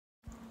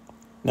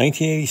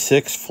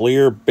1986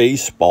 Fleer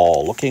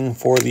Baseball. Looking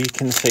for the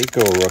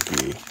Canseco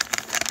rookie.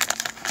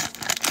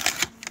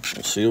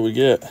 Let's see what we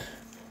get.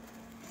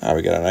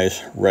 We got a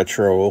nice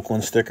retro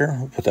Oakland sticker.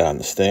 We'll put that on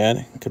the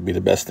stand. Could be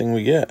the best thing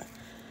we get.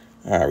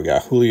 All right, we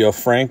got Julio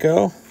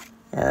Franco.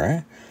 All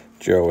right.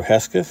 Joe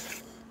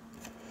Hesketh.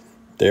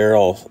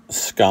 Daryl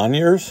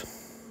Sconiers.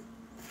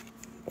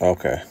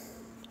 Okay.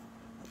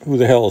 Who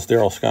the hell is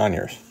Daryl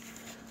Sconiers?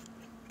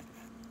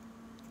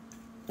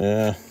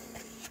 Yeah.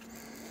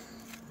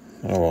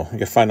 Oh, well, you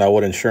can find out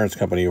what insurance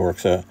company he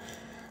works at.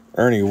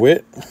 Ernie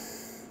Witt.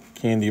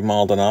 Candy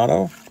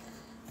Maldonado.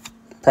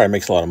 Probably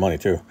makes a lot of money,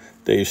 too.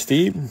 Dave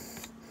Stieb.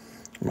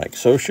 Mike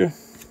Scioscia.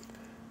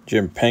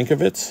 Jim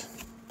Pankovitz.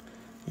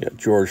 You got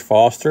George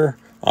Foster.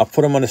 I'll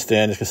put him on the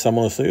stand just because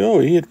someone will say, oh,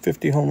 he had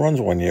 50 home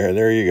runs one year.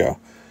 There you go.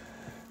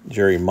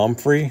 Jerry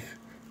Mumphrey.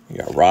 You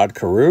got Rod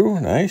Carew.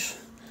 Nice.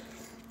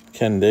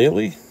 Ken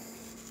Daly.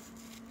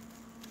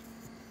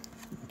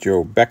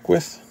 Joe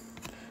Beckwith.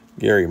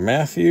 Gary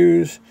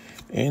Matthews.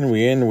 And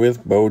we end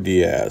with Bo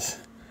Diaz.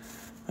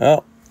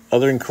 Well,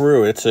 other than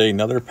Carew, it's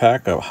another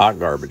pack of hot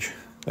garbage.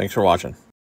 Thanks for watching.